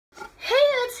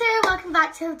welcome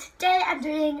back. So today I'm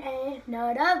doing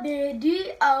another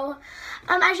video.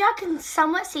 As y'all can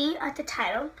somewhat see at the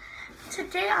title,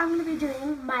 today I'm going to be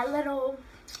doing my little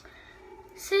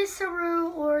sister,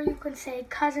 or you can say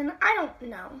cousin, I don't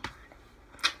know.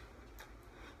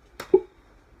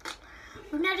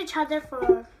 We've known each other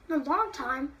for a long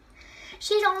time.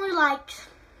 She's only like,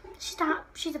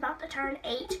 she's about to turn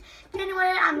 8.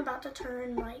 January, I'm about to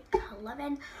turn like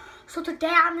 11. So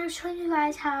today I'm going to show you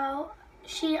guys how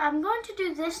I'm going to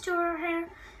do this to her hair,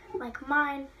 like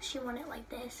mine. She wanted it like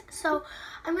this. So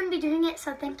I'm going to be doing it,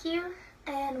 so thank you,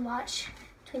 and watch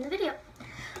between the video.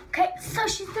 Okay, so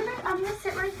I'm going to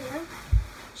sit right there.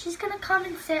 She's going to come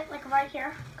and sit like right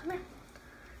here. Come here.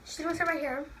 She's going to sit right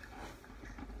here.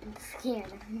 I'm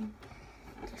scared.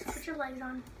 Just put your legs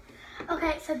on.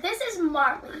 Okay, so this is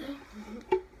Marley.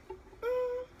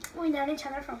 We've known each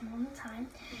other for a long time.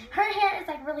 Her hair is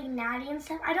like really natty and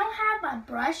stuff. I don't have a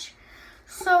brush,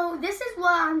 so this is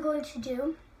what I'm going to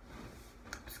do.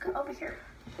 Let's go over here,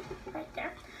 right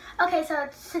there. Okay, so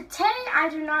today I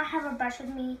do not have a brush with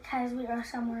me because we are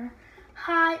somewhere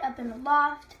high up in the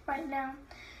loft right now.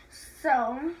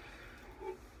 So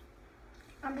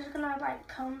I'm just gonna like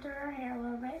comb through her hair a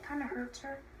little bit. It kind of hurts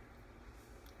her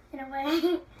in a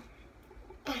way.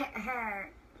 I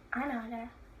know that.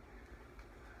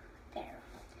 There.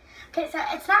 Okay, so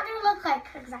it's not gonna look like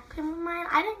exactly mine.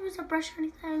 I didn't use a brush or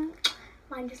anything.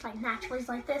 Mine just like naturally is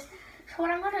like this. So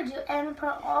what I'm gonna do, I'm gonna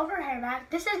put all of her hair back.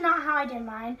 This is not how I did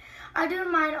mine. I do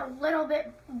mine a little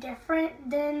bit different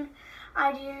than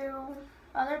I do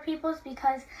other people's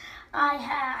because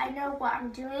I know what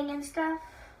I'm doing and stuff.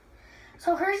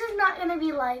 So hers is not gonna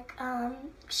be like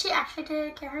she actually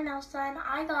did get her nails done.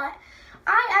 I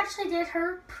actually did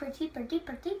her pretty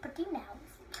nails.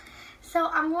 So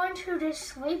I'm going to just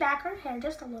sway back her hair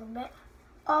just a little bit,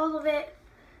 all of it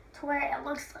to where it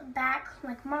looks back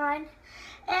like mine.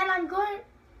 And I'm going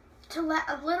to let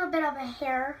a little bit of a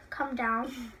hair come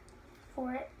down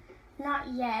for it.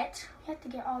 Not yet. We have to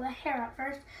get all the hair out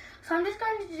first. So I'm just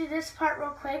going to do this part real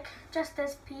quick, just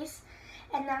this piece.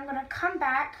 And then I'm going to come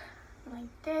back like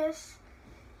this,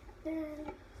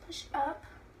 then push up.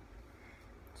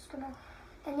 Just gonna,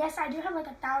 and yes, I do have like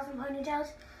 1,000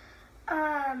 ponytails.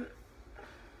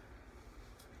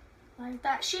 Like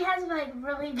that. She has like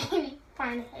really baby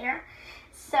fine hair,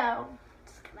 so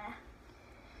just gonna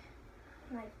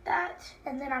like that,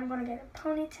 and then I'm gonna get a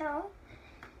ponytail,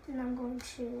 and I'm going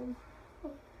to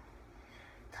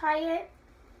tie it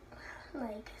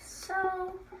like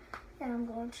so, and I'm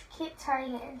going to keep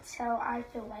tying it until I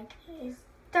feel like it is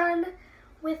done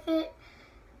with it.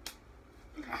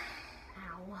 Ow.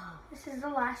 This is the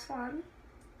last one,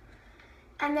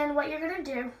 and then what you're gonna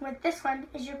do with this one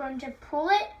is you're going to pull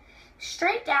it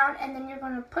straight down, and then you're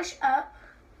going to push up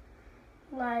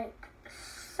like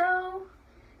so,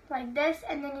 like this,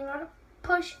 and then you're going to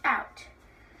push out.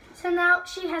 So now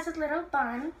she has a little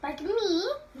bun like me,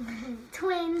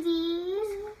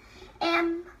 twinsies,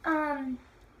 and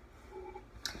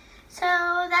so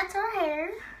that's her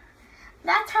hair.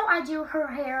 That's how I do her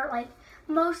hair like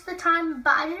most of the time,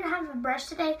 but I didn't have a brush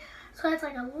today, so it's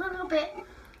like a little bit,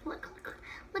 look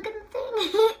at the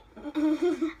thing.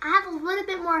 I have a little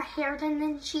bit more hair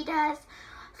than she does,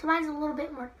 so mine's a little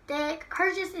bit more thick.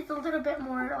 Hers just is a little bit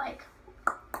more like,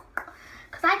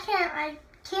 cause I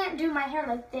can't do my hair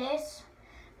like this,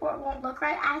 or it won't look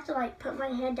right. I have to like put my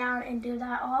head down and do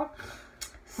that all.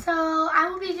 So I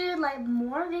will be doing like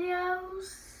more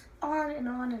videos on and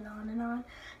on and on and on.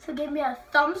 So give me a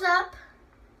thumbs up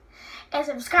and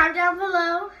subscribe down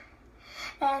below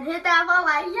and hit that bell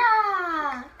like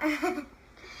yeah.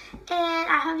 And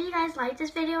I hope you guys like this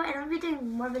video, and I'll be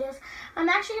doing more videos. I'm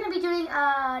actually going to be doing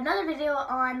another video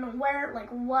on where, like,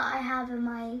 what I have in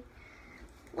my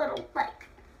little, like,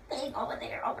 thing over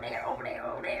there.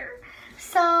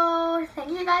 So, thank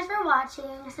you guys for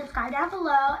watching. Subscribe down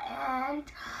below, and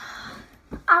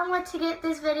I want to get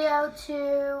this video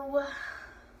to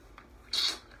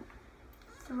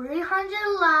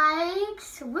 300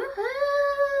 likes. Woohoo!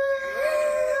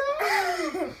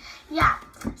 Yeah.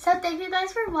 So thank you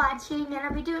guys for watching, and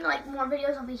I'll be doing like more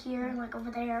videos over here and like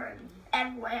over there and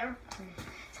everywhere.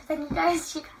 So thank you guys.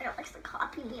 She kind of likes to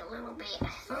copy me a little bit.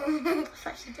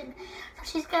 So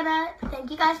she's gonna,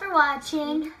 thank you guys for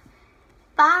watching.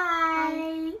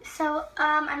 Bye. So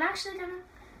I'm actually gonna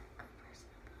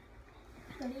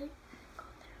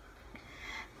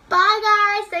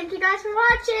bye guys. Thank you guys for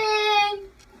watching.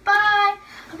 Bye.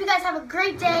 Hope you guys have a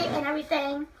great day and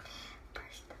everything.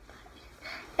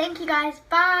 Thank you guys.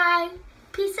 Bye.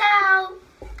 Peace out.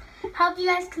 Hope you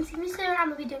guys can see me soon. I'm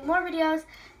going to be doing more videos.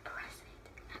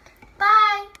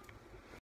 Bye.